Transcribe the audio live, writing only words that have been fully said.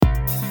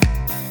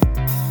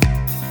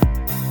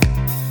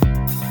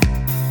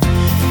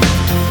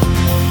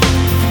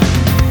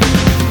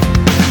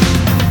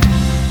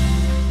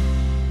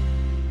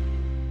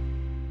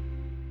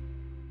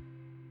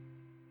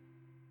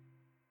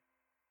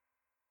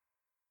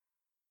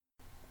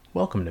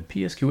Welcome to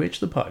PSQH,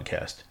 the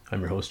podcast. I'm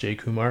your host, Jay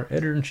Kumar,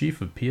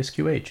 Editor-in-Chief of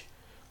PSQH.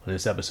 On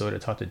this episode, I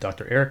talked to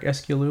Dr. Eric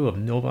Eskealu of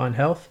Novant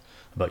Health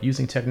about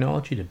using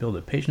technology to build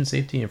a patient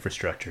safety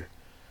infrastructure.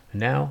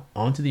 And now,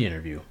 on to the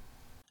interview.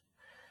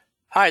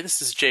 Hi, this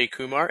is Jay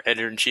Kumar,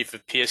 Editor-in-Chief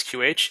of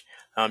PSQH.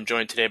 I'm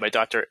joined today by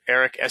Dr.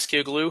 Eric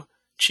Eskealu,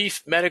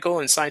 Chief Medical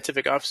and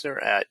Scientific Officer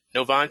at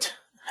Novant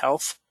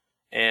Health.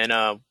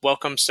 And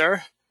welcome,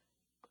 sir.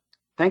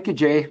 Thank you,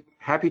 Jay.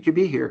 Happy to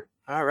be here.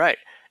 All right.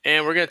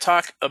 And we're going to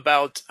talk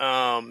about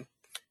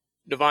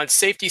Novant's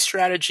safety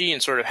strategy and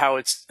sort of how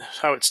it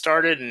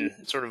started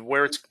and sort of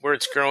where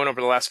it's grown over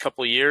the last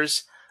couple of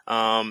years.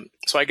 So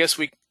I guess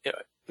we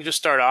just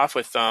start off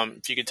with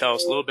if you could tell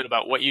us a little bit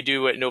about what you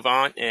do at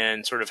Novant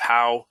and sort of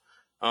how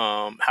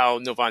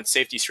Novant's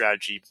safety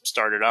strategy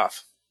started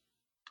off.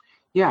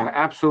 Yeah,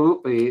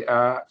 absolutely.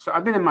 So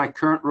I've been in my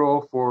current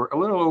role for a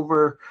little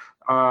over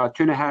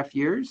 2.5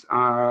 years.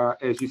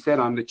 As you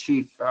said, I'm the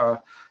Chief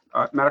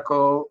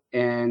Medical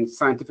and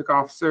Scientific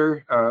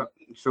Officer.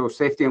 So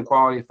safety and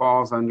quality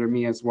falls under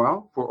me as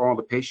well for all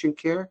the patient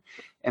care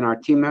and our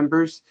team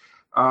members.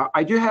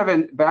 I do have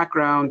a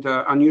background,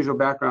 unusual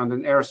background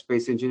in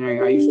aerospace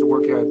engineering. I used to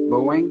work at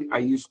Boeing. I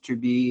used to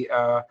be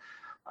an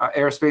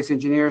aerospace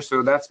engineer.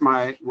 So that's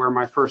where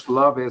my first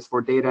love is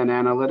for data and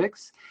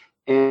analytics.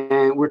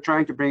 And we're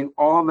trying to bring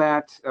all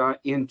that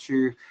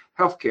into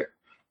healthcare.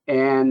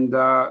 And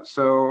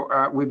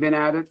so we've been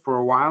at it for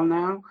a while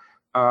now.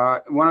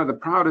 One of the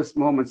proudest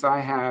moments I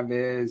have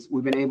is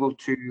we've been able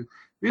to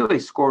really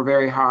score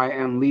very high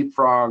and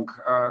Leapfrog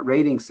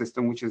rating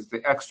system, which is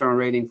the external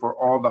rating for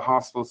all the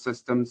hospital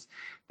systems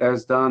that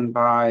is done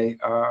by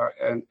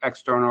an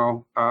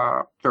external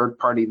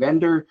third-party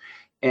vendor.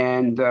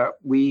 And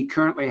we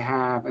currently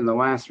have, in the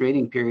last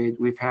rating period,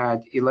 we've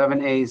had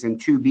 11 A's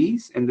and 2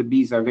 B's, and the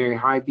B's are very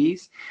high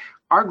B's.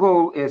 Our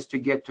goal is to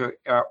get to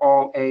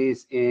all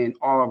A's in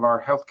all of our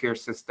healthcare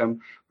system,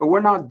 but we're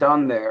not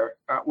done there.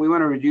 We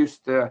want to reduce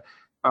the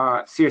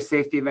serious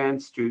safety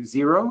events to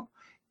 0,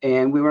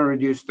 and we want to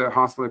reduce the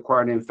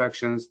hospital-acquired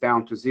infections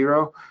down to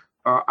 0.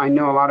 I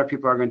know a lot of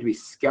people are going to be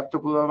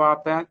skeptical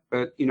about that,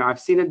 but I've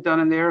seen it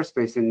done in the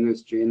aerospace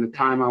industry in the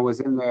time I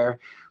was in there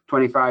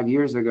 25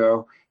 years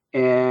ago.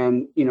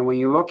 And when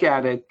you look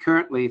at it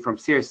currently from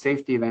serious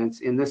safety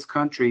events in this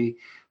country,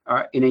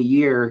 in a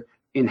year,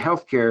 in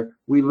healthcare,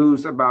 we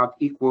lose about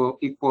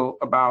equivalent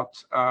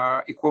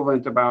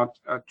about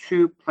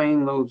 2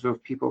 plane loads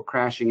of people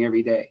crashing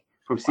every day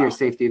from serious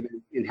safety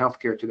events in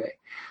healthcare today.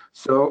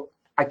 So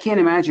I can't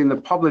imagine the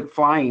public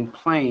flying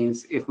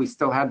planes if we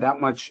still had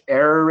that much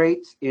error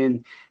rate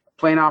in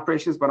plane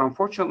operations. But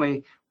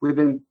unfortunately, we've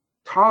been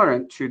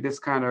tolerant to this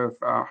kind of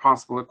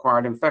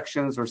hospital-acquired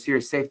infections or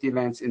serious safety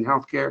events in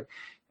healthcare.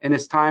 And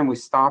it's time we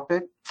stop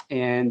it.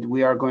 And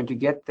we are going to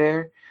get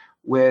there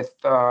with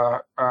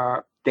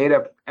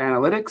data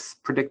analytics,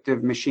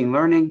 predictive machine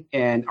learning,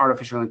 and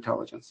artificial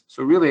intelligence.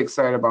 So really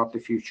excited about the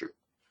future.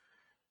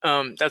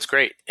 That's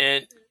great.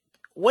 And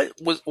what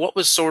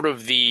was sort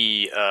of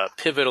the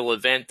pivotal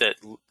event that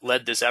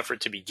led this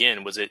effort to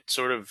begin? Was it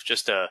sort of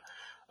just were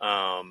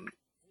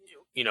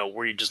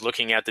you just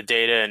looking at the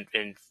data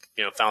and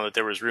found that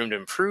there was room to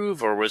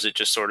improve, or was it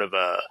just sort of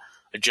a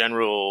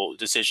general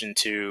decision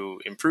to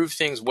improve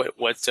things?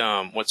 What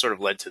sort of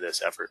led to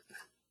this effort?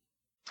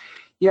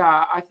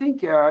 Yeah, I think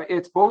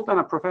it's both on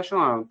a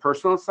professional and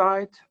personal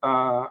side.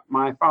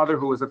 My father,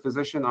 who was a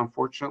physician,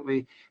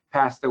 unfortunately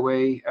passed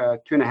away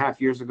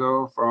 2.5 years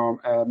ago from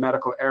a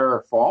medical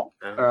error fall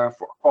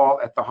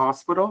at the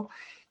hospital.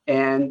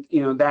 And,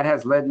 that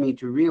has led me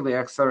to really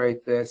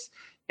accelerate this.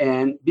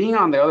 And being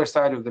on the other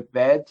side of the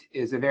bed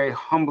is a very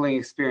humbling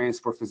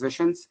experience for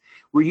physicians.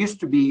 We're used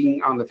to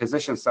being on the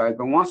physician side,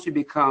 but once you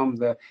become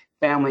the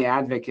family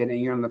advocate and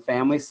you're on the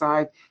family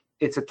side,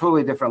 it's a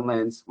totally different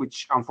lens,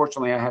 which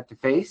unfortunately I had to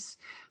face.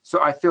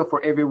 So I feel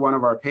for every one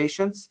of our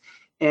patients.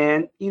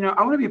 And,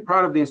 I want to be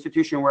proud of the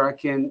institution where I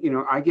can,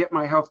 I get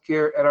my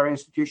healthcare at our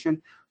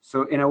institution.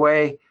 So in a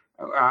way,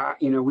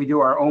 we do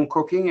our own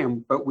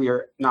cooking, but we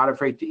are not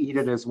afraid to eat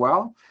it as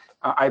well.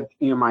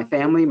 My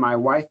family, my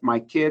wife, my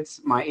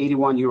kids, my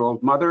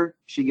 81-year-old mother,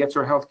 she gets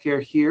her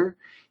healthcare here.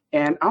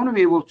 And I want to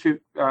be able to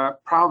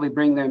proudly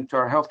bring them to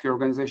our healthcare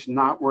organization,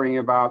 not worrying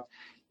about,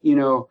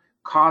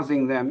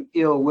 causing them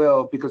ill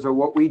will because of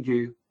what we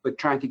do, but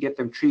trying to get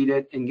them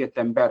treated and get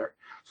them better.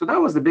 So that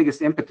was the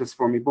biggest impetus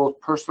for me, both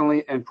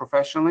personally and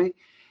professionally.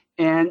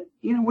 And,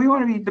 we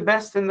want to be the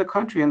best in the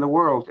country and the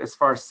world as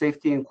far as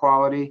safety and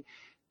quality.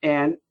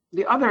 And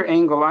the other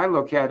angle I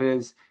look at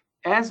is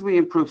as we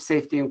improve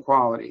safety and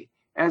quality,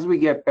 as we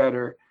get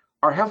better,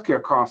 our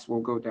healthcare costs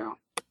will go down.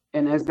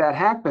 And as that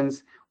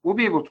happens, we'll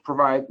be able to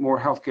provide more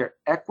healthcare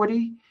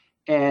equity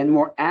and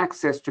more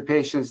access to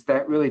patients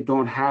that really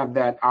don't have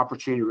that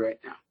opportunity right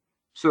now.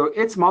 So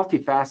it's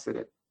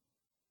multifaceted.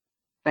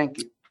 Thank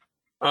you.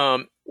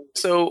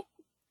 So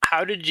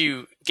how did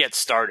you get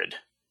started?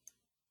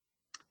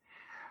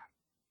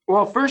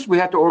 Well, first we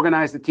had to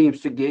organize the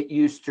teams to get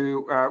used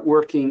to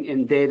working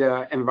in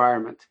data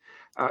environment.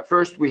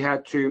 First, we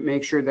had to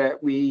make sure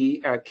that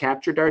we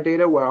captured our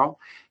data well.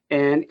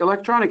 And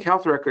electronic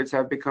health records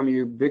have become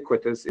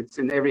ubiquitous. It's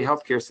in every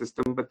healthcare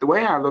system. But the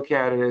way I look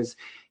at it is,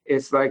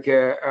 it's like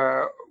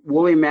a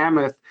woolly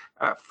mammoth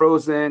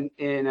frozen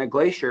in a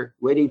glacier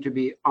waiting to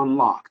be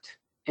unlocked.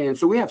 And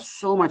so we have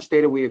so much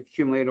data we have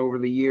accumulated over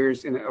the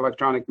years in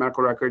electronic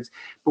medical records,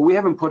 but we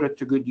haven't put it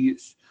to good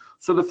use.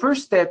 So the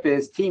first step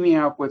is teaming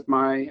up with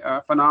my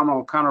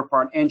phenomenal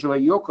counterpart, Angela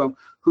Yoakum,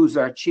 who's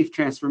our Chief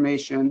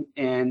Transformation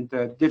and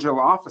Digital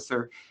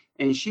Officer.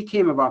 And she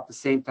came about the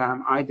same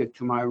time I did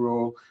to my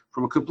role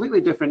from a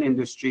completely different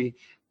industry.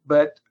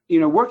 But,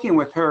 working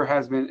with her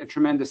has been a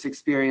tremendous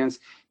experience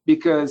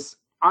because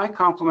I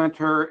complement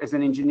her as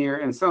an engineer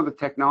in some of the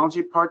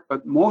technology part,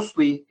 but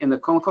mostly in the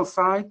clinical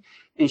side.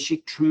 And she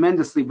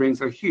tremendously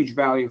brings a huge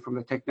value from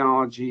the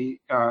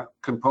technology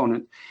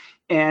component.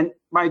 And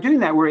by doing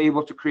that, we're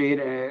able to create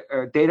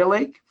a data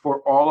lake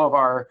for all of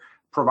our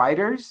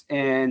providers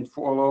and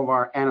for all of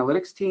our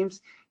analytics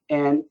teams.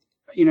 And,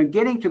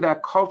 getting to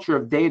that culture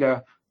of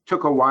data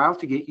took a while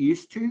to get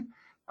used to.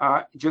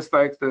 Just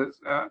like the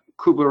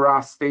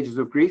Kubler-Ross stages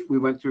of grief, we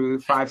went through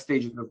 5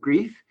 stages of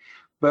grief.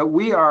 But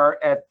we are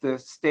at the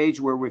stage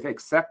where we've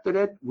accepted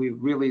it,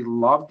 we've really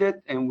loved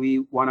it, and we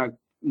want to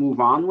move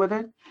on with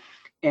it.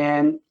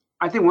 And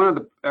I think one of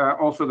the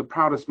also the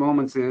proudest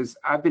moments is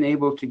I've been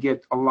able to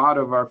get a lot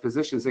of our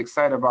physicians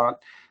excited about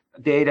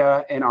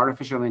data and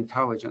artificial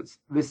intelligence.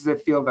 This is a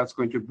field that's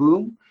going to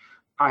boom.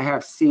 I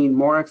have seen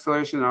more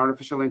acceleration in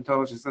artificial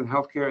intelligence in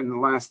healthcare in the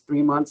last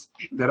 3 months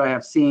that I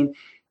have seen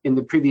in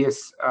the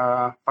previous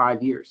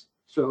 5 years.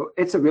 So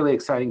it's a really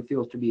exciting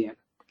field to be in.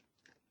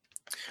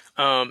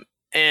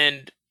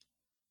 And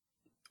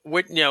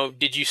what,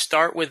 did you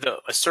start with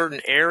a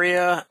certain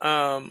area,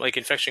 like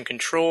infection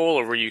control,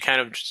 or were you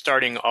kind of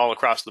starting all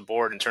across the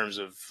board in terms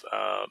of,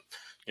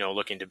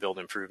 looking to build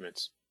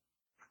improvements?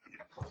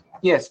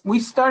 Yes, we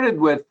started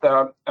with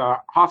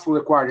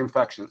hospital-acquired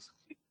infections.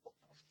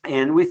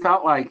 And we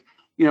felt like,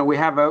 we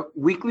have a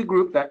weekly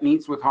group that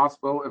meets with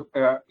hospital,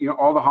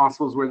 all the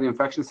hospitals where the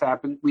infections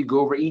happen. We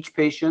go over each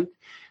patient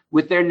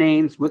with their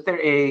names, with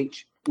their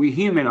age. We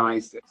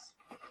humanize this.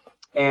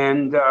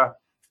 And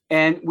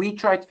we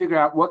tried to figure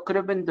out what could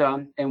have been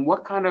done and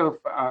what kind of,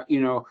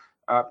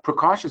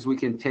 precautions we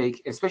can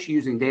take, especially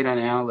using data and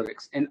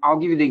analytics. And I'll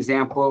give you the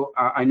example.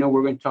 I know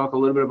we're going to talk a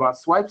little bit about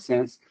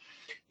SwipeSense.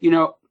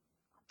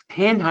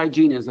 Hand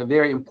hygiene is a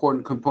very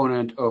important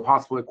component of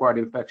hospital-acquired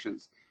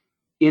infections.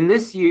 In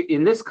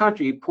this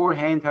country, poor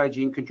hand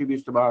hygiene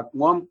contributes to about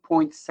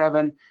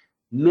 1.7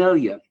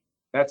 million,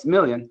 that's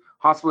million,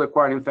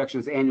 hospital-acquired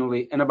infections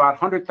annually, and about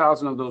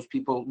 100,000 of those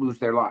people lose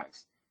their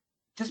lives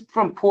just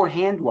from poor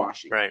hand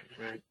washing. Right.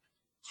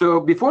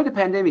 So before the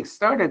pandemic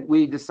started,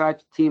 we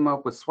decided to team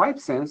up with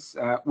SwipeSense,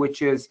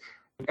 which is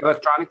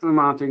electronically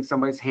monitoring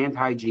somebody's hand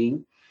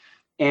hygiene.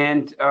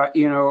 And,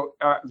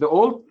 the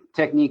old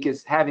technique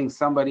is having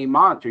somebody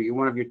monitor you,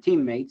 one of your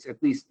teammates,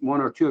 at least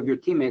 1 or 2 of your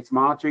teammates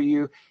monitor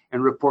you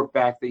and report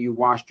back that you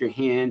washed your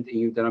hand and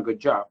you've done a good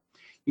job.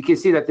 You can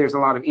see that there's a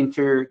lot of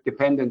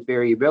interdependent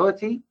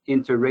variability,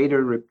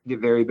 inter-rater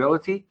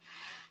variability.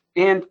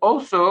 And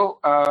also,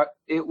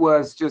 it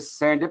was just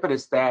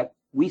serendipitous that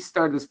we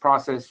started this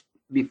process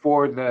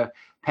before the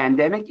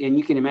pandemic. And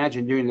you can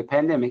imagine during the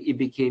pandemic, it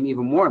became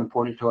even more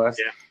important to us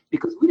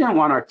because we didn't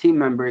want our team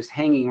members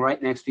hanging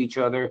right next to each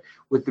other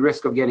with the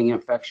risk of getting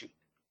infection.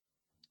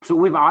 So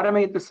we've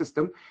automated the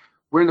system.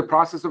 We're in the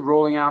process of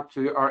rolling out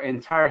to our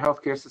entire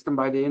healthcare system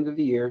by the end of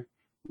the year.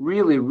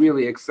 Really,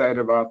 really excited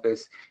about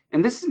this.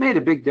 And this has made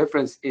a big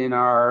difference in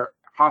our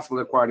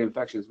hospital-acquired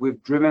infections.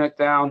 We've driven it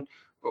down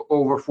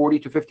over 40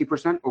 to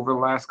 50% over the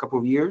last couple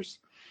of years.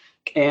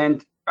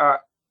 And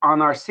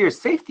on our serious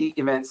safety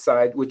event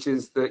side, which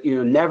is the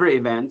never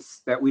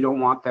events that we don't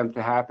want them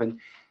to happen,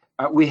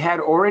 we had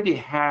already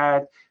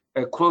had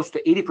a close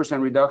to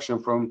 80% reduction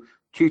from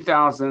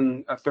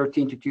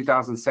 2013 to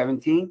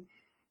 2017.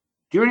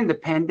 During the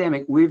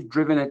pandemic, we've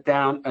driven it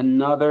down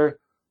another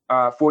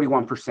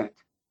 41%.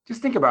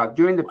 Just think about it.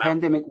 During the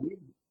pandemic, we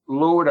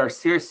lowered our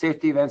serious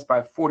safety events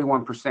by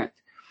 41%.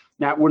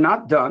 Now, we're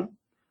not done.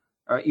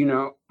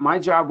 My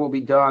job will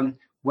be done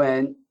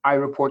when I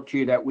report to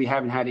you that we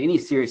haven't had any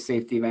serious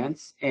safety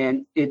events,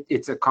 and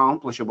it's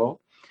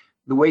accomplishable.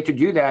 The way to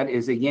do that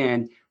is,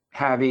 again,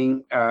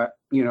 having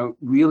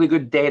really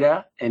good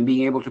data and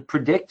being able to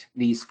predict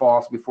these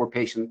falls before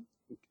patients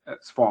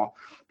fall,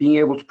 being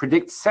able to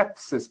predict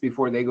sepsis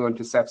before they go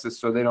into sepsis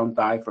so they don't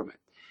die from it.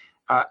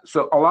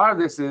 So a lot of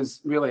this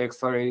is really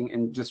accelerating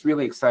and just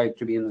really excited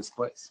to be in this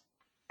place.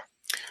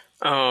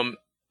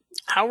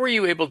 How were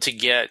you able to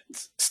get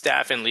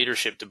staff and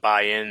leadership to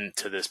buy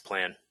into this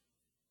plan?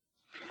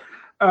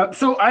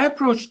 So I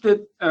approached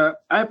it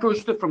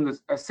from the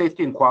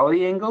safety and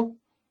quality angle,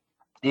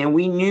 and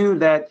we knew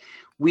that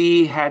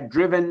we had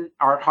driven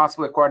our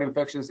hospital-acquired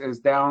infections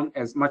down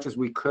as much as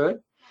we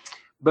could,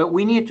 but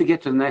we needed to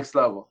get to the next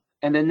level.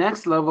 And the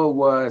next level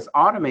was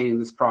automating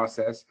this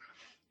process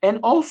and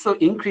also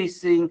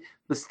increasing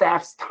the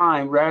staff's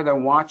time rather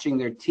than watching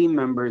their team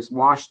members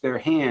wash their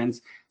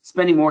hands,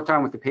 spending more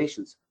time with the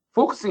patients,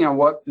 focusing on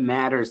what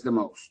matters the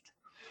most.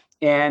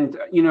 And,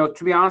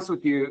 to be honest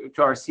with you,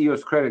 to our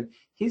CEO's credit,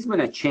 he's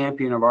been a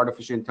champion of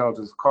artificial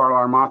intelligence. Carl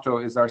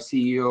Armato is our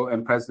CEO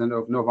and president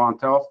of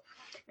Novant Health.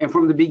 And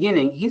from the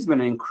beginning, he's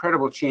been an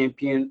incredible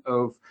champion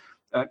of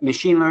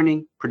machine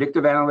learning,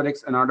 predictive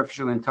analytics, and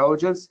artificial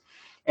intelligence.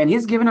 And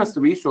he's given us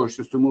the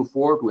resources to move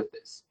forward with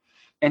this.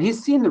 And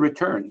he's seen the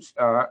returns,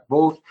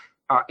 both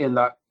in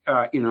the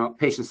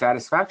patient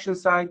satisfaction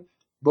side,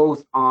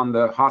 both on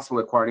the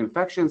hospital-acquired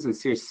infections and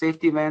serious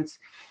safety events.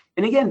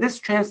 And again, this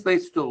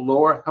translates to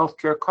lower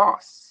healthcare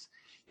costs.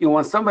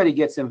 When somebody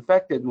gets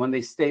infected, when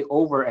they stay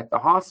over at the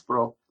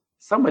hospital,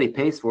 somebody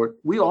pays for it.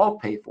 We all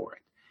pay for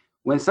it.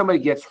 When somebody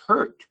gets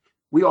hurt,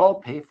 we all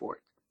pay for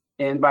it.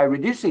 And by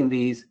reducing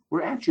these,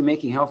 we're actually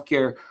making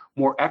healthcare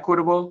more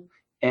equitable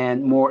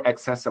and more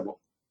accessible.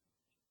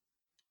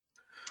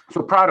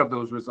 So proud of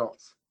those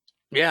results.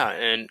 Yeah,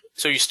 and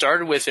so you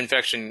started with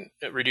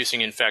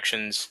reducing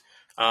infections.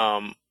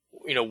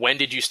 When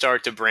did you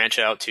start to branch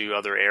out to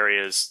other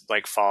areas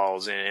like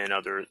falls and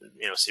other,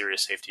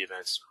 serious safety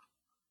events?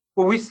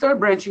 Well, we started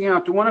branching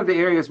out to one of the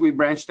areas we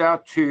branched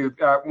out to.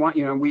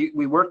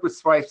 We worked with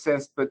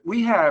SwipeSense, but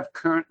we have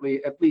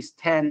currently at least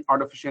 10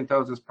 artificial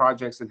intelligence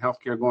projects in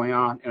healthcare going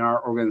on in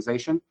our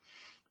organization.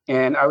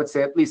 And I would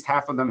say at least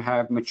half of them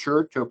have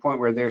matured to a point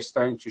where they're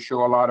starting to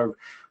show a lot of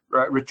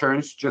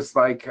returns, just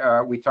like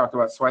we talked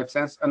about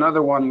SwipeSense.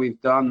 Another one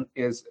we've done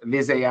is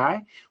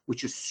Viz.ai,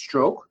 which is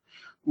stroke.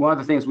 One of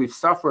the things we've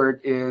suffered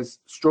is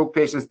stroke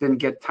patients didn't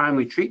get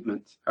timely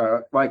treatment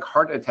like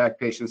heart attack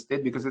patients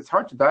did, because it's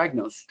hard to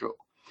diagnose stroke.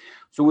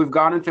 So we've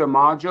gone into a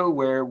module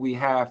where we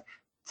have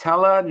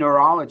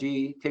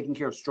teleneurology taking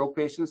care of stroke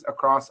patients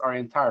across our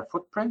entire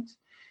footprint,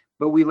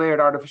 but we layered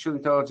artificial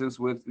intelligence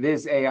with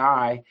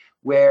Viz.ai,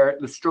 where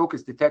the stroke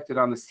is detected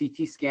on the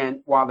CT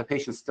scan while the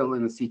patient's still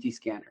in the CT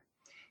scanner.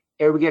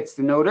 Everybody gets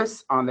the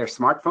notice on their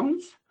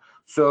smartphones,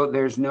 so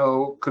there's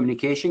no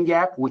communication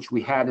gap, which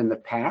we had in the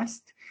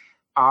past.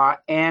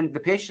 And the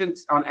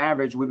patients, on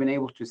average, we've been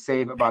able to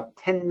save about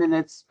 10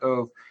 minutes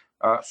of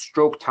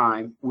stroke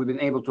time. We've been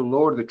able to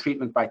lower the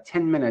treatment by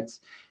 10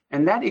 minutes.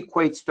 And that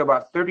equates to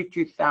about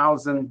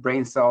 32,000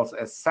 brain cells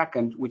a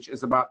second, which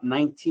is about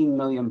 19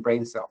 million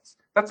brain cells.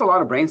 That's a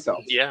lot of brain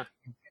cells. Yeah.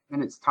 In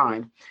minutes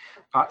time.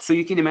 So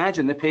you can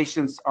imagine the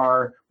patients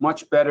are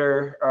much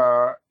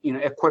better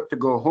equipped to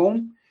go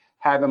home,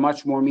 have a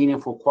much more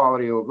meaningful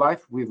quality of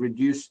life. We've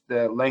reduced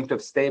the length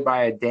of stay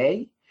by a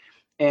day.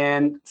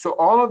 And so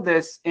all of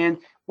this, and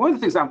one of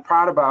the things I'm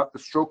proud about the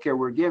stroke care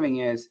we're giving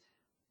is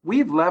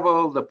we've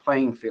leveled the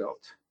playing field.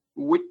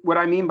 What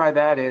I mean by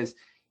that is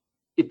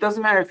it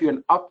doesn't matter if you're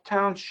in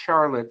uptown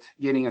Charlotte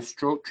getting a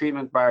stroke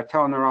treatment by our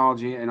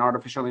teleneurology and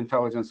artificial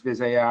intelligence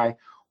Viz.ai,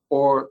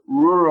 or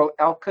rural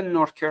Elkin,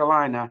 North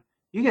Carolina,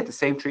 you get the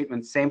same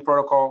treatment, same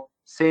protocol,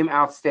 same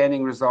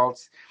outstanding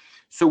results.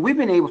 So we've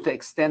been able to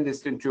extend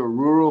this into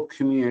rural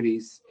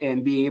communities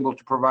and be able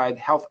to provide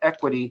health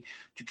equity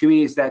to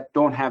communities that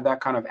don't have that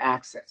kind of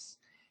access.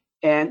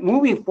 And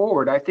moving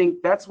forward, I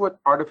think that's what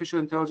artificial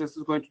intelligence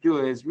is going to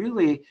do, is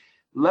really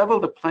level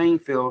the playing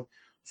field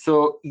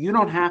so you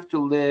don't have to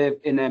live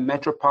in a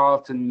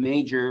metropolitan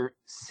major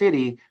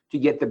city to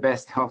get the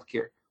best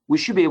healthcare. We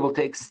should be able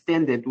to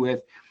extend it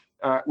with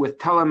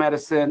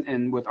telemedicine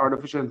and with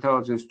artificial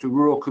intelligence to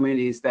rural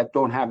communities that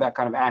don't have that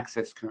kind of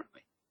access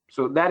currently.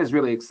 So that is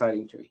really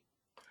exciting to me.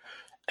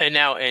 And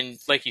now, and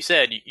like you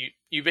said,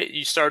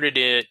 you started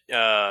it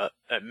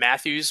at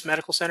Matthews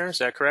Medical Center. Is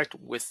that correct?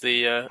 With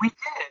the we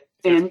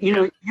did, and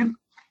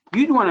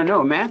you'd want to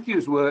know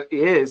Matthews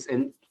is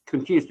and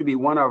continues to be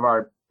one of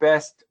our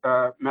best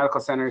medical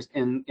centers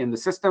in the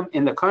system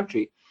in the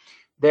country.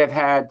 They've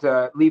had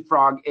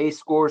Leapfrog A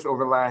scores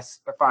over the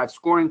last 5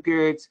 scoring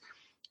periods.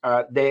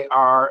 They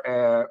are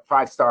a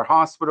 5-star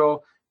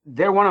hospital.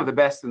 They're one of the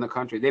best in the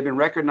country. They've been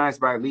recognized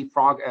by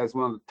Leapfrog as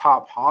one of the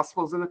top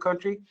hospitals in the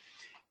country.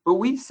 But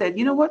we said,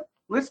 you know what?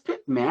 Let's pick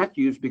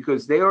Matthews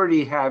because they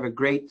already have a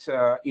great,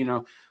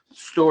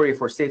 story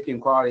for safety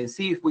and quality, and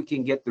see if we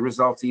can get the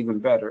results even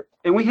better.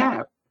 And we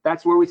have.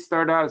 That's where we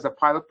started out as a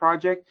pilot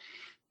project.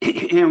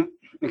 And,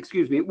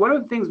 excuse me. One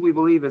of the things we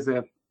believe as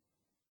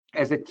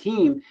a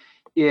team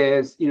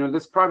is,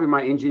 this is probably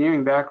my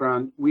engineering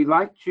background. We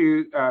like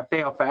to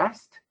fail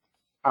fast.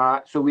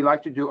 So we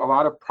like to do a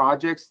lot of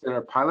projects that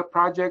are pilot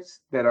projects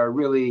that are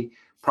really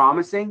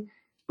promising.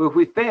 But if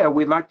we fail,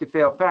 we'd like to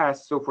fail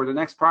fast. So for the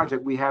next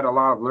project, we had a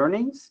lot of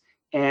learnings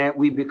and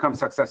we become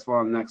successful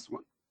on the next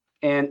one.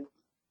 And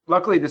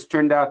luckily, this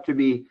turned out to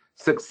be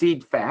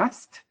succeed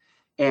fast.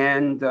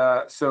 And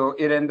so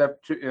it ended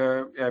up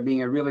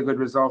being a really good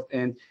result.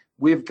 And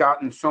we've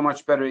gotten so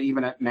much better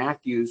even at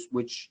Matthews,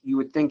 which you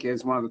would think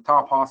is one of the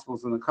top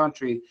hospitals in the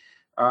country,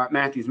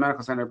 Matthews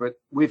Medical Center, but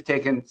we've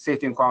taken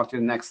safety and quality to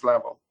the next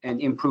level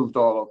and improved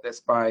all of this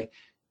by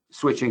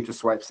switching to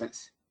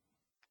SwipeSense.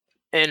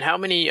 And how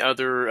many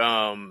other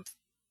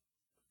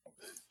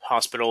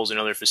hospitals and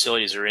other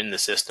facilities are in the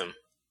system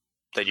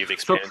that you've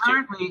expanded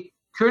to?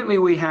 Currently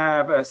we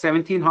have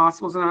 17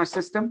 hospitals in our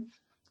system,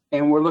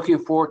 and we're looking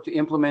forward to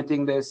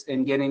implementing this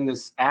and getting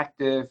this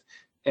active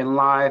and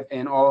live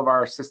in all of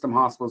our system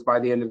hospitals by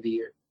the end of the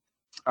year.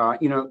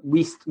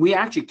 We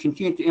actually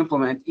continue to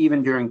implement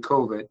even during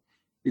COVID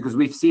because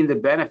we've seen the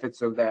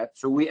benefits of that.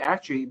 So we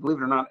actually, believe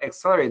it or not,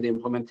 accelerated the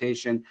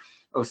implementation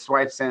of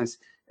SwipeSense,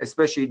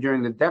 especially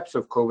during the depths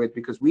of COVID,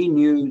 because we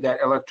knew that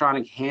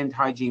electronic hand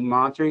hygiene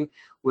monitoring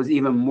was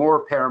even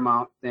more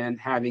paramount than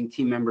having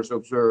team members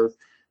observe,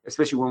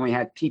 especially when we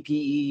had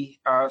PPE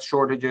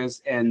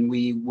shortages and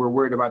we were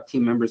worried about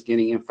team members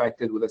getting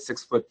infected with a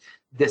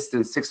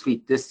 6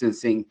 feet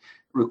distancing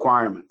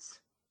requirements.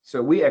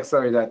 So we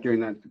accelerated that during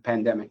the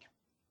pandemic.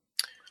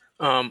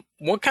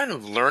 What kind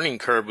of learning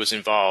curve was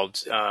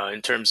involved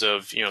in terms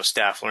of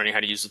staff learning how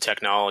to use the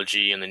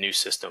technology and the new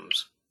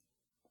systems?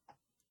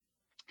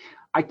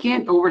 I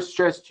can't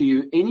overstress to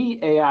you,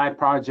 any AI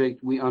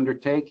project we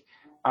undertake,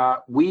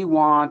 we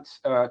want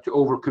to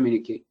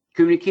over-communicate.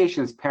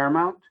 Communication is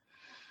paramount.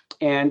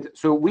 And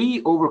so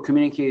we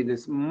over-communicated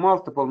this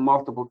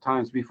multiple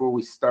times before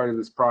we started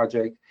this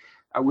project.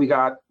 We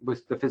got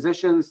with the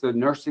physicians, the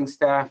nursing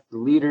staff, the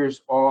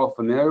leaders, all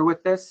familiar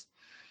with this.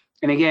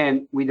 And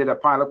again, we did a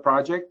pilot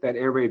project that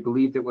everybody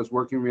believed it was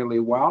working really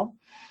well.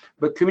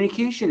 But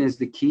communication is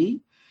the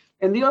key.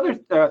 And the other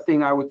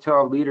thing I would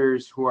tell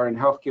leaders who are in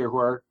healthcare who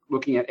are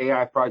looking at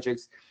AI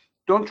projects,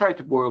 don't try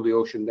to boil the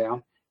ocean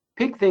down.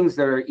 Pick things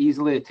that are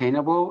easily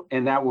attainable,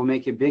 and that will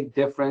make a big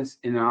difference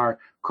in our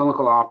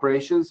clinical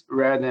operations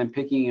rather than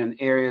picking in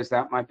areas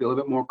that might be a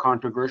little bit more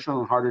controversial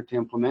and harder to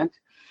implement.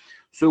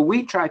 So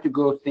we try to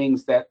go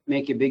things that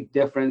make a big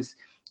difference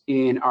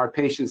in our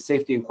patients'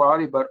 safety and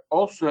quality, but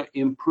also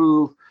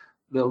improve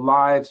the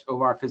lives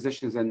of our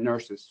physicians and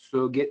nurses.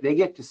 So they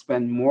get to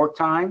spend more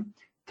time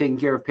taking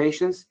care of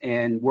patients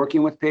and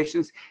working with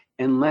patients,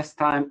 and less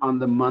time on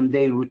the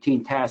mundane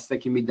routine tasks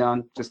that can be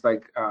done, just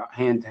like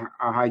hand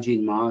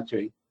hygiene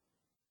monitoring.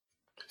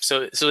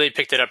 So they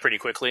picked it up pretty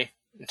quickly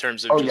in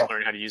terms of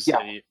learning how to use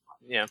it.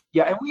 Yeah,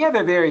 and we have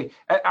a very,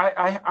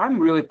 I'm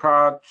really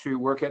proud to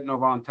work at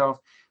Novant Health.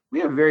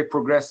 We have a very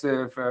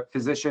progressive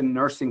physician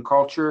nursing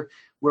culture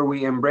where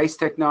we embrace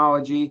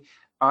technology.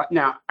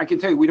 Now, I can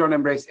tell you we don't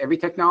embrace every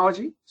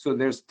technology. So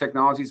there's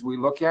technologies we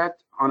look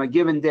at. On a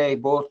given day,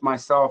 both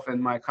myself and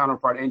my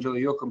counterpart, Angela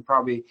Yocum,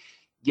 probably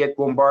get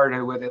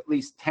bombarded with at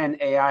least 10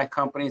 AI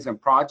companies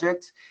and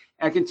projects.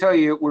 And I can tell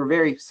you we're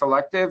very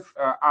selective.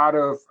 Out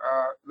of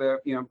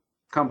the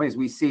companies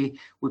we see,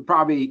 we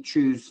probably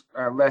choose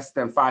less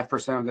than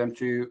 5% of them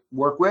to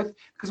work with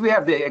because we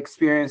have the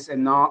experience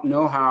and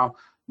know-how,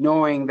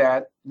 knowing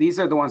that these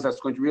are the ones that's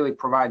going to really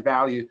provide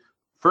value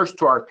first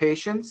to our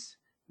patients,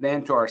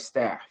 then to our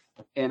staff.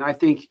 And I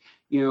think,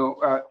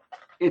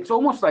 it's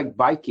almost like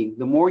biking.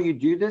 The more you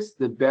do this,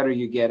 the better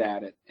you get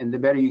at it. And the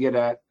better you get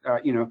at,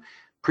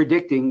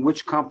 predicting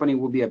which company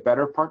will be a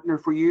better partner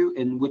for you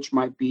and which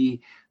might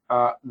be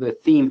the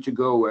theme to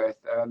go with.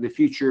 The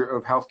future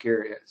of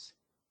healthcare is.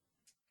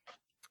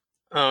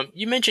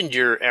 You mentioned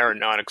your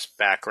aeronautics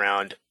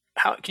background.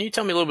 Can you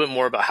tell me a little bit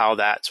more about how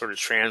that sort of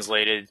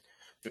translated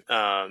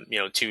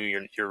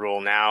to your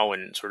role now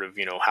and sort of,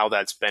 how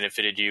that's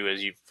benefited you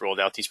as you've rolled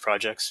out these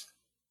projects?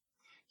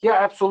 Yeah,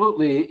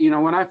 absolutely.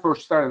 When I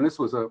first started, and this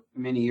was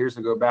many years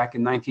ago, back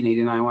in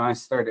 1989, when I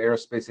started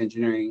aerospace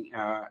engineering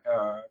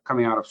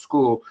coming out of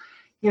school,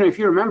 if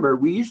you remember,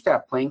 we used to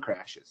have plane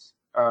crashes.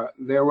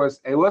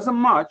 It wasn't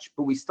much,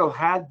 but we still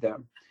had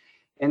them.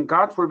 And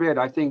God forbid,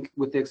 I think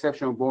with the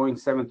exception of Boeing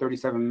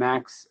 737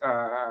 MAX,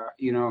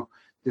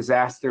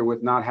 disaster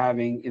with not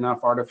having enough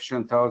artificial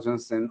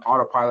intelligence and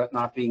autopilot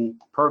not being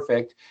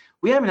perfect,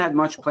 we haven't had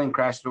much plane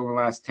crashes over the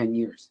last 10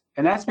 years.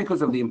 And that's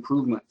because of the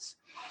improvements.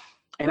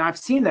 And I've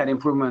seen that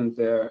improvement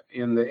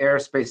in the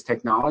aerospace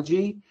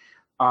technology.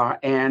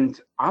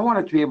 And I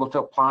wanted to be able to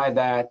apply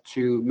that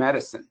to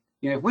medicine.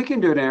 If we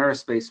can do it in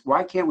aerospace,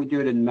 why can't we do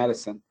it in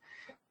medicine?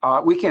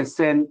 We can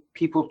send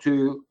people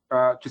to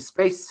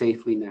space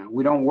safely now.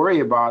 We don't worry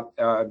about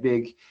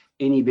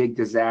any big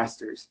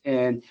disasters.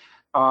 And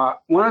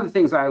one of the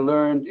things I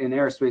learned in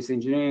aerospace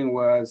engineering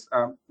was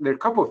there are a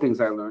couple of things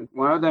I learned.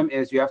 One of them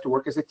is you have to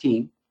work as a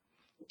team.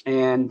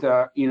 And,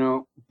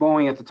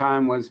 Boeing at the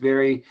time was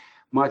very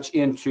much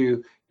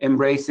into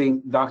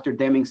embracing Dr.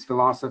 Deming's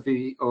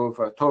philosophy of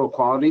total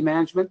quality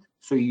management.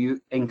 So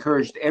you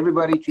encouraged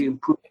everybody to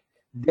improve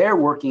their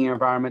working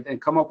environment and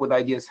come up with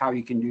ideas how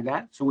you can do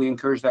that. So we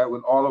encourage that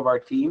with all of our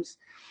teams.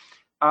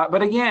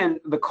 But again,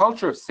 the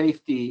culture of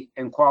safety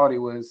and quality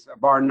was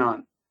bar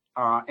none.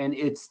 And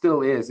it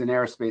still is in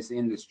aerospace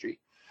industry.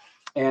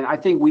 And I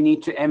think we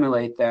need to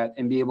emulate that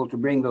and be able to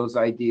bring those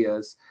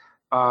ideas.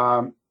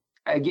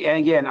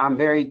 Again, I'm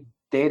very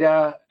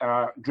data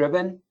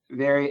driven,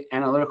 very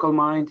analytical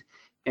mind,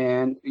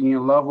 and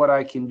love what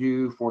I can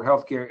do for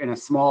healthcare in a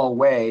small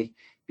way,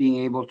 being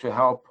able to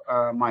help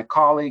my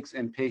colleagues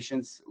and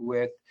patients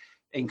with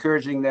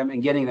encouraging them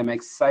and getting them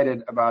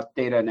excited about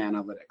data and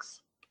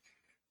analytics.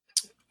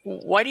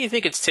 Why do you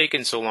think it's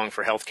taken so long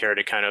for healthcare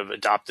to kind of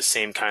adopt the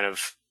same kind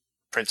of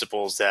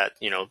principles that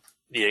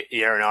the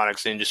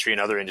aeronautics industry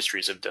and other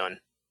industries have done?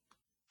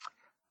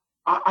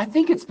 I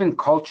think it's been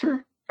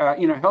culture.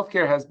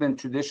 Healthcare has been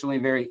traditionally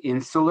very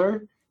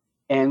insular,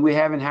 and we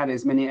haven't had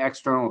as many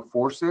external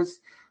forces.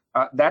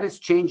 That is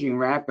changing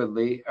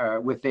rapidly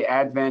with the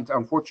advent,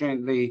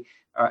 unfortunately,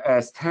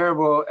 as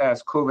terrible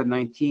as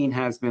COVID-19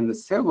 has been, the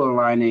silver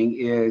lining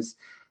is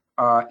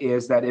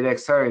that it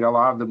accelerated a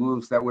lot of the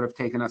moves that would have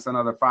taken us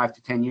another 5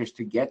 to 10 years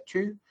to get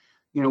to.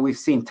 We've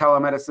seen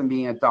telemedicine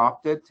being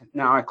adopted.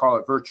 Now I call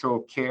it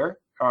virtual care.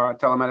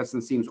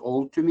 Telemedicine seems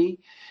old to me.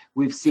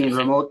 We've seen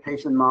remote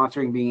patient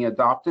monitoring being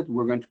adopted.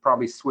 We're going to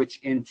probably switch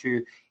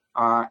into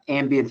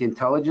ambient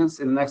intelligence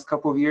in the next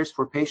couple of years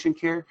for patient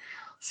care.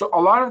 So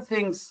a lot of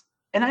things,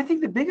 and I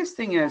think the biggest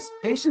thing is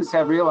patients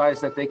have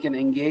realized that they can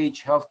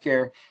engage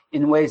healthcare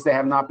in ways they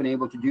have not been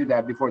able to do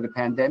that before the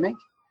pandemic.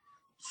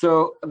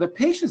 So the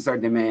patients are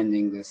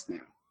demanding this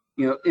now.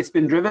 It's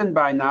been driven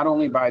by not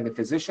only by the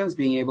physicians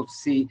being able to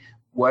see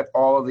what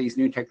all of these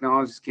new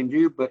technologies can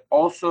do, but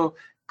also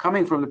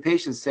coming from the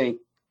patients saying,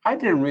 I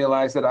didn't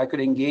realize that I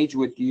could engage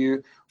with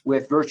you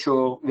with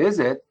virtual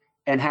visit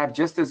and have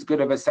just as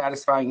good of a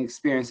satisfying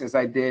experience as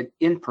I did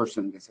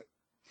in-person visit.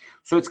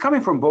 So it's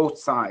coming from both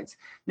sides.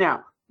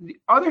 Now, the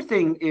other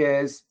thing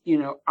is,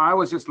 I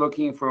was just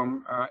looking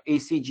from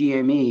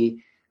ACGME,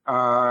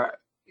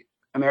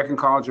 American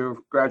College of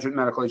Graduate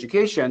Medical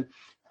Education,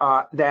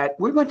 that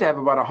we're going to have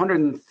about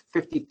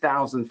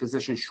 150,000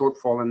 physician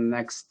shortfall in the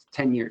next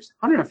 10 years,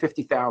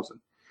 150,000.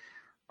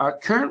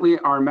 Currently,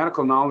 our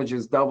medical knowledge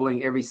is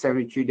doubling every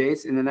 72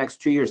 days. In the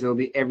next 2 years, it'll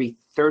be every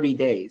 30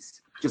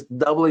 days, just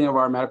doubling of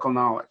our medical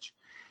knowledge.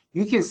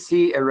 You can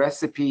see a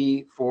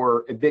recipe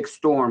for a big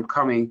storm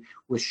coming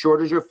with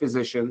shortage of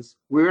physicians.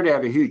 We already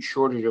have a huge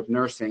shortage of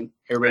nursing.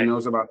 Everybody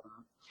knows about that.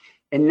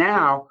 And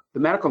now the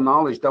medical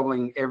knowledge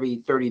doubling every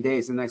 30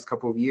 days in the next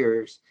couple of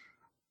years.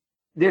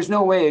 There's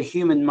no way a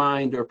human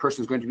mind or a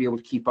person is going to be able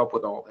to keep up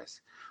with all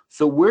this.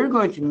 So we're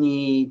going to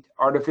need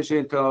artificial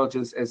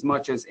intelligence as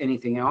much as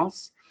anything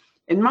else.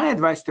 And my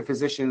advice to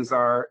physicians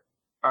are,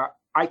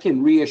 I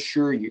can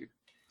reassure you,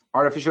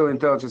 artificial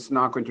intelligence is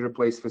not going to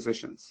replace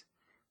physicians.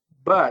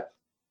 But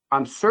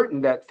I'm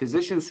certain that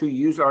physicians who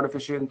use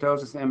artificial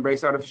intelligence and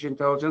embrace artificial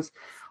intelligence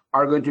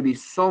are going to be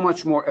so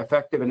much more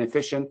effective and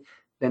efficient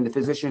than the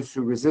physicians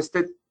who resist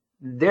it.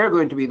 They're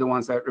going to be the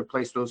ones that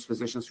replace those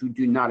physicians who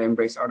do not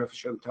embrace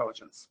artificial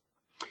intelligence.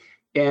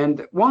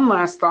 And one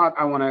last thought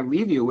I want to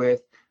leave you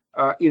with,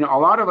 a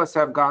lot of us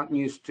have gotten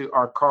used to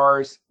our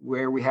cars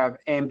where we have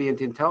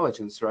ambient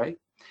intelligence, right?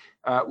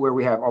 Where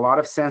we have a lot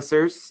of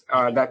sensors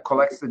that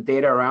collects the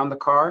data around the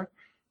car.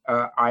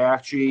 I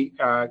actually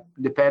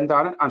depend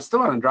on it. I'm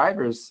still on the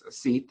driver's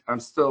seat. I'm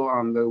still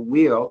on the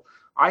wheel.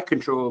 I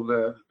control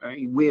the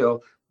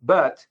wheel,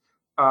 but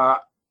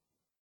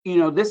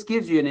this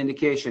gives you an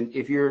indication.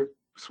 If you're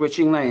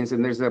switching lanes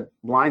and there's a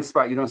blind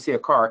spot, you don't see a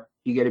car,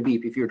 you get a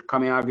beep. If you're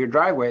coming out of your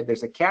driveway,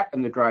 there's a cat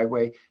in the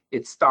driveway,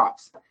 it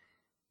stops.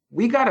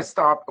 We got to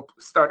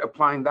start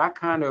applying that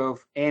kind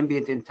of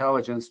ambient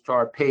intelligence to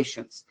our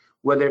patients,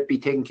 whether it be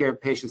taking care of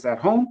patients at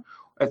home,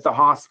 at the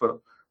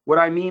hospital. What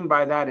I mean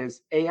by that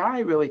is AI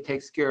really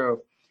takes care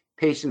of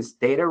patients'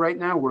 data right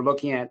now. We're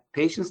looking at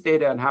patients'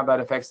 data and how that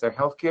affects their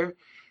healthcare.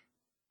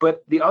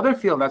 But the other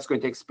field that's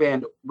going to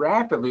expand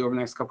rapidly over the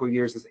next couple of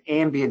years is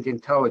ambient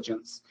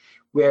intelligence,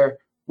 where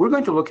we're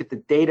going to look at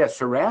the data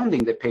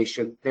surrounding the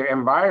patient, their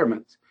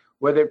environment,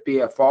 whether it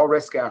be a fall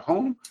risk at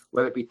home,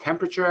 whether it be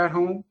temperature at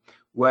home,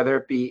 whether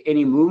it be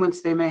any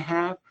movements they may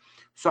have.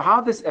 So how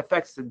this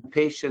affects the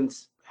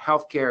patient's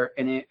healthcare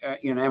and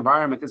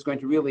environment is going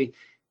to really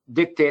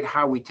dictate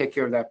how we take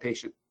care of that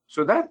patient.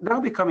 So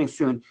that'll be coming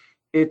soon.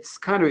 It's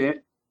kind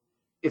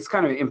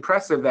of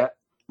impressive that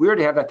we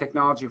already have that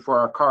technology for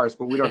our cars,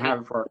 but we don't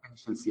have it for our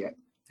patients yet.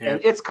 Yeah.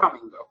 And it's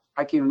coming, though.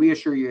 I can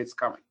reassure you it's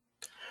coming.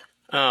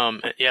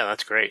 Yeah,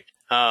 that's great.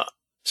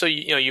 So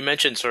you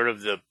mentioned sort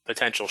of the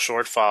potential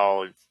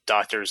shortfall of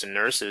doctors and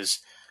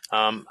nurses.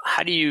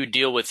 How do you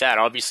deal with that?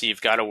 Obviously,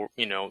 you've got to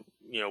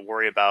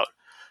worry about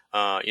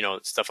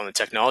stuff on the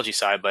technology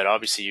side, but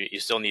obviously you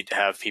still need to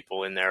have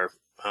people in there,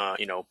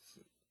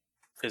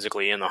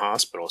 physically in the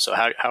hospital. So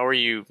how are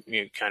you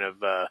kind of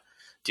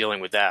dealing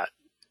with that?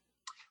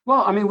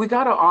 Well, I mean, we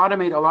got to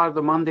automate a lot of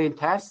the mundane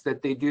tasks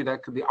that they do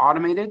that could be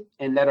automated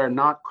and that are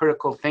not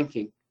critical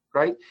thinking,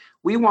 right?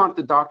 We want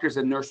the doctors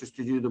and nurses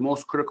to do the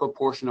most critical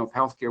portion of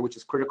healthcare, which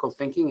is critical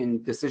thinking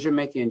and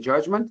decision-making and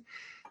judgment.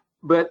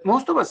 But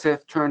most of us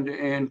have turned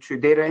into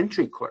data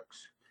entry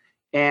clerks.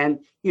 And,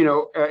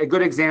 a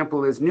good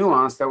example is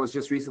Nuance that was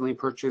just recently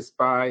purchased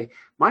by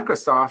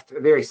Microsoft,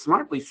 very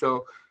smartly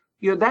so.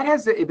 That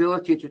has the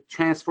ability to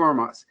transform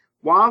us.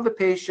 While the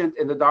patient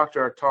and the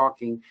doctor are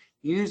talking,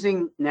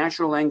 using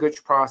natural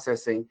language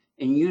processing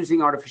and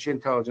using artificial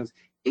intelligence,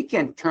 it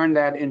can turn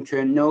that into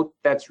a note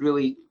that's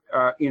really,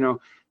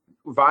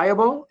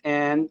 viable.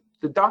 And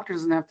the doctor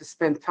doesn't have to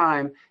spend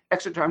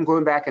extra time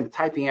going back and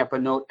typing up a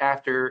note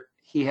after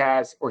he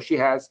has or she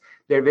has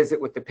their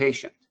visit with the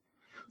patient.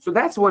 So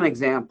that's one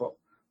example.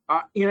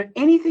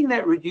 Anything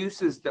that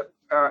reduces the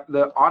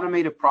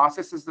automated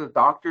processes that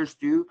doctors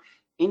do,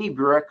 any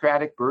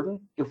bureaucratic burden,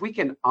 if we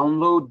can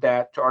unload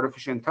that to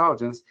artificial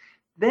intelligence,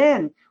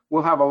 then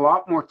we'll have a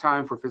lot more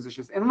time for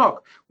physicians. And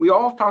look, we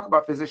all talk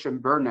about physician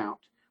burnout.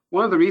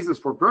 one of the reasons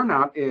for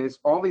burnout is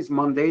all these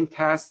mundane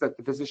tasks that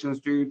the physicians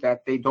do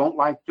that they don't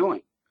like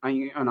doing. I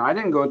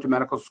didn't go to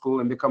medical school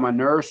and become a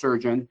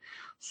neurosurgeon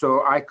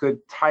so I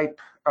could type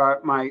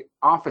my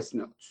office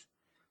notes.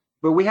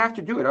 But we have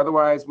to do it,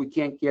 otherwise we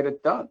can't get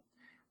it done.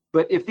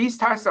 But if these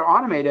tasks are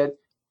automated,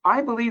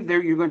 I believe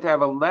you're going to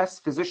have a less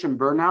physician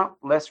burnout,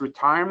 less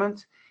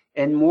retirement,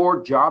 and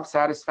more job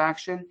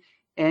satisfaction.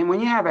 And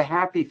when you have a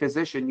happy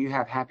physician, you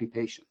have happy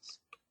patients.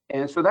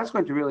 And so that's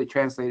going to really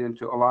translate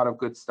into a lot of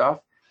good stuff.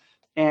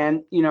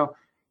 And,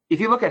 if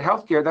you look at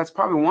healthcare, that's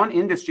probably one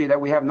industry that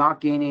we have not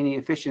gained any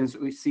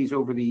efficiencies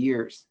over the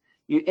years.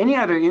 Any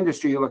other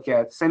industry you look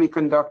at,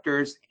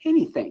 semiconductors,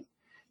 anything,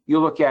 you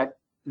look at,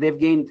 they've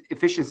gained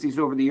efficiencies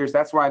over the years.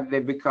 That's why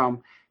they've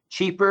become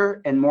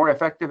cheaper and more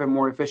effective and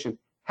more efficient.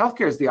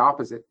 Healthcare is the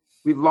opposite.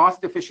 We've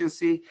lost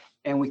efficiency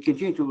and we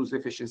continue to lose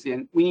efficiency,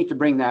 and we need to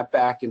bring that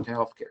back into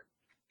healthcare.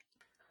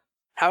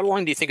 How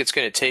long do you think it's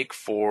going to take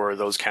for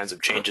those kinds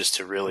of changes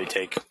to really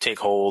take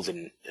hold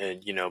and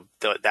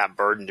that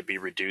burden to be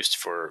reduced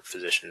for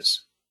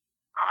physicians?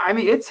 I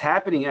mean, it's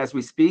happening as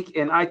we speak.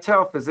 And I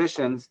tell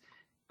physicians,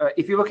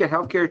 if you look at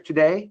healthcare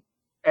today,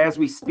 as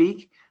we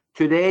speak,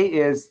 today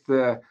is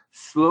the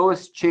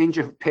slowest change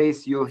of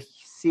pace you'll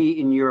see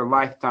in your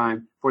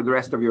lifetime for the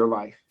rest of your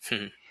life.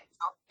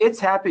 It's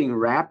happening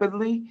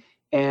rapidly.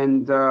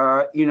 And,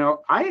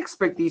 I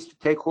expect these to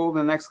take hold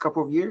in the next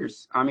couple of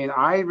years. I mean,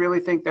 I really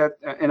think that,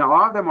 and a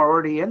lot of them are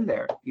already in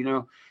there.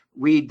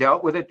 We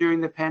dealt with it during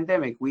the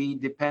pandemic. We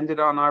depended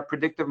on our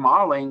predictive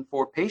modeling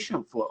for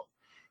patient flow.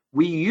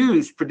 We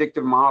used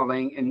predictive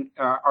modeling and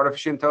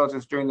artificial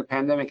intelligence during the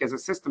pandemic as a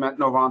system at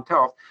Novant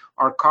Health.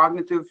 Our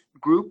cognitive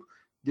group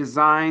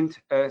designed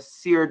a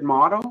seared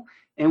model,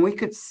 and we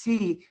could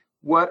see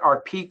what our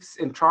peaks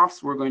and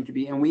troughs were going to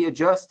be. And we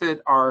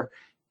adjusted our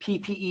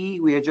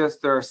PPE, we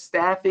adjust our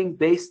staffing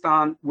based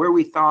on where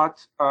we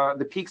thought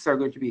the peaks are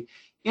going to be.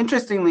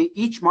 Interestingly,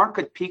 each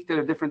market peaked at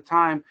a different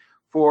time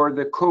for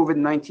the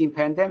COVID-19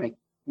 pandemic.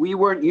 We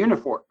weren't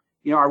uniform.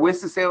 Our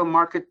Winston-Salem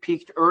market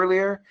peaked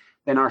earlier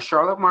than our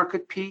Charlotte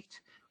market peaked.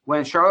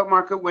 When Charlotte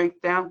market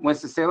went down,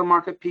 Winston-Salem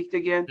market peaked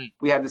again.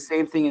 We had the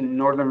same thing in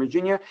Northern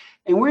Virginia.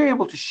 And we were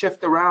able to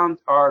shift around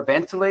our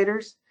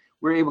ventilators.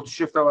 We were able to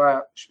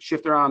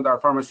shift around our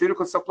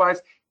pharmaceutical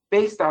supplies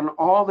based on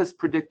all this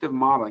predictive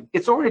modeling.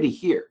 It's already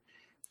here,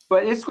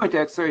 but it's going to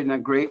accelerate in a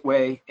great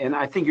way. And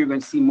I think you're going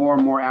to see more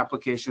and more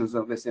applications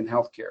of this in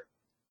healthcare.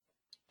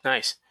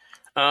 Nice.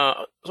 I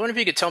was wondering if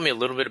you could tell me a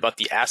little bit about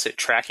the asset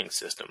tracking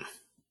system.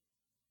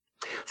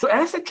 So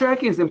asset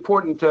tracking is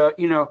important.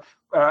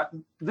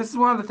 This is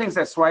one of the things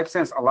that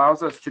SwipeSense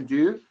allows us to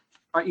do.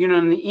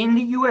 In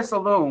the U.S.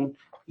 alone,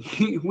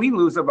 we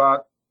lose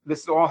about,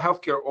 this is all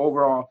healthcare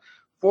overall,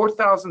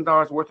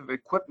 $4,000 worth of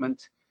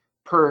equipment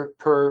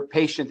per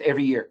patient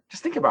every year.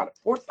 Just think about it.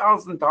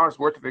 $4,000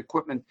 worth of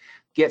equipment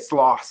gets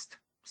lost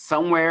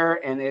somewhere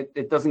and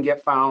it doesn't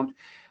get found.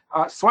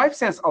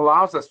 SwipeSense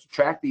allows us to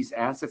track these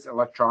assets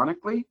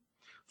electronically.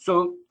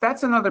 So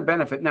that's another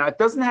benefit. Now, it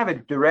doesn't have a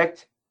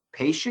direct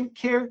patient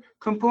care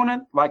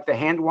component like the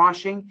hand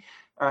washing,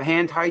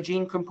 hand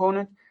hygiene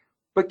component.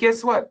 But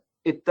guess what?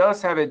 It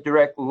does have a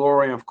direct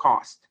lowering of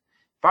cost.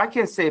 If I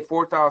can save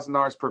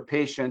 $4,000 per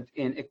patient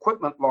in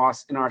equipment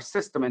loss in our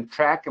system and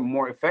track them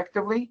more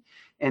effectively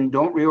and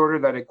don't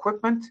reorder that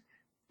equipment,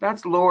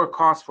 that's lower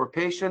cost for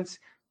patients,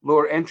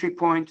 lower entry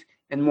point,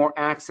 and more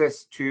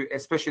access to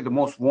especially the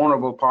most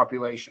vulnerable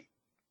population.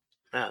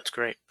 That's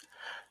great.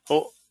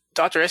 Well,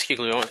 Dr.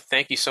 Esquilu,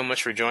 thank you so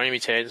much for joining me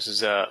today. This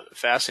is a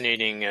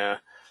fascinating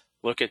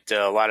look at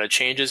a lot of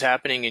changes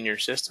happening in your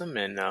system,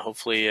 and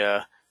hopefully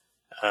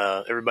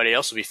everybody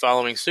else will be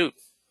following suit.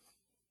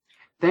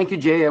 Thank you,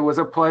 Jay. It was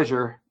a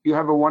pleasure. You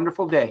have a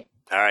wonderful day.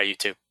 All right, you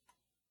too.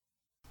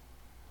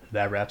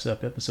 That wraps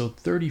up episode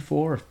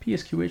 34 of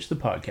PSQH the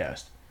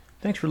podcast.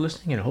 Thanks for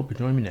listening, and I hope you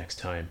join me next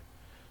time.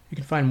 You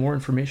can find more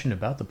information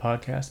about the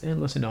podcast and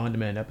listen to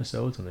on-demand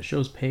episodes on the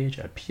show's page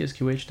at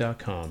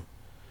psqh.com.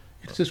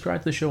 You can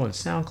subscribe to the show on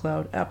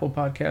SoundCloud, Apple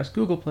Podcasts,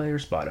 Google Play, or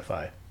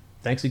Spotify.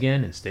 Thanks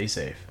again, and stay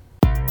safe.